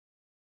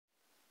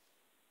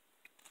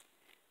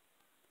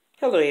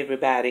Hello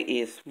everybody,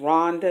 it's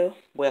Rhonda.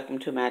 Welcome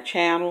to my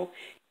channel.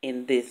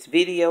 And this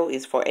video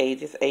is for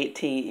ages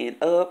 18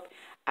 and up.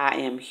 I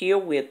am here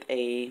with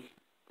a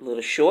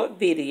little short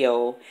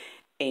video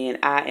and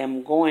I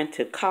am going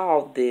to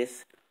call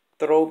this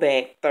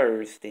Throwback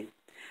Thursday.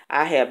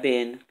 I have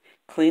been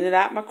cleaning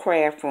out my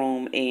craft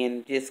room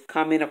and just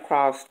coming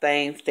across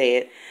things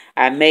that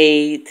I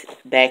made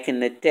back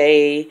in the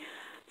day.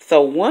 So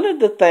one of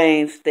the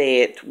things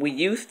that we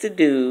used to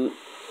do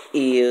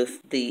is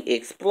the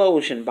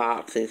explosion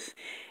boxes.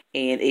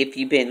 And if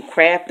you've been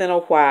crafting a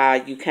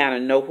while, you kind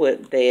of know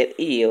what that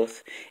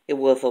is. It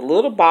was a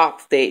little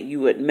box that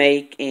you would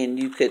make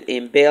and you could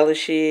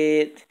embellish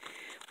it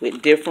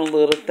with different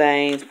little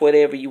things,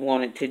 whatever you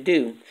wanted to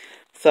do.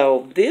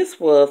 So this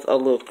was a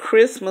little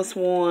Christmas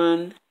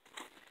one.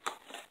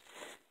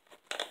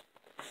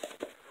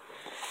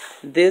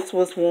 This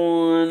was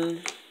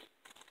one.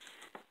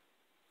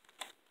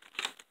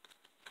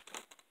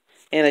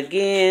 And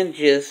again,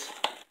 just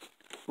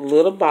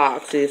little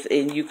boxes,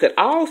 and you could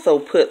also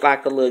put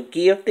like a little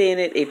gift in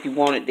it if you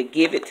wanted to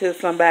give it to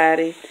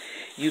somebody.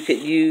 You could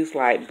use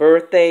like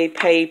birthday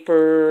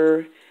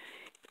paper,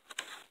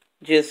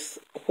 just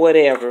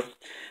whatever.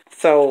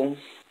 So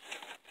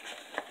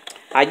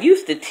I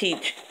used to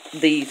teach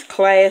these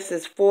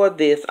classes for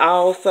this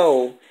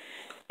also,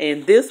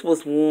 and this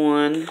was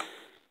one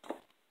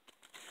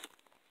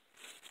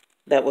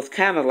that was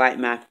kind of like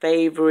my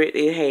favorite.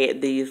 It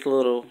had these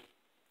little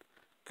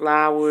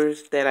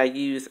flowers that I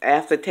use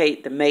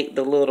acetate to make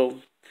the little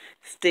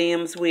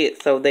stems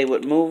with so they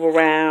would move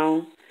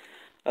around.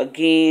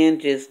 Again,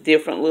 just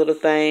different little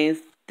things.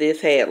 This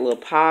had little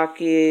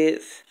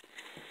pockets.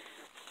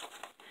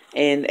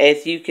 And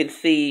as you can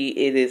see,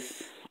 it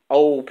is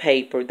old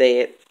paper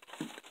that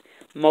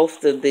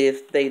most of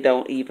this they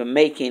don't even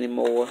make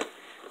anymore.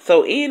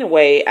 So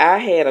anyway, I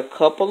had a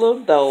couple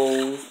of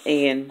those,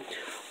 and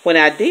when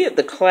I did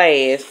the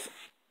class,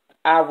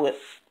 I would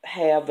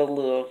have the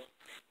little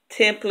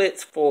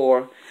templates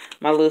for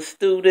my little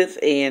students,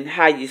 and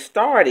how you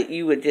started,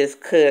 you would just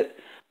cut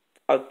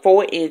a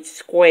 4-inch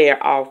square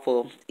off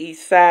of each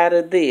side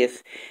of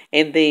this,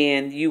 and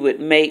then you would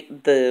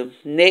make the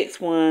next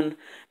one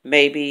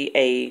maybe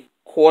a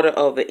 1/4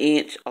 of an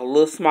inch, a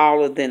little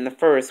smaller than the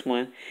first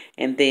one,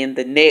 and then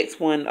the next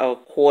one a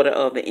 1/4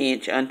 of an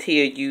inch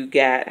until you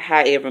got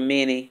however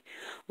many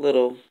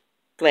little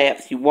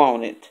flaps you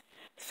wanted.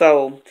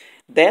 So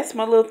that's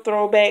my little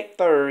Throwback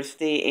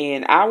Thursday,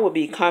 and I will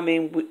be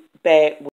coming back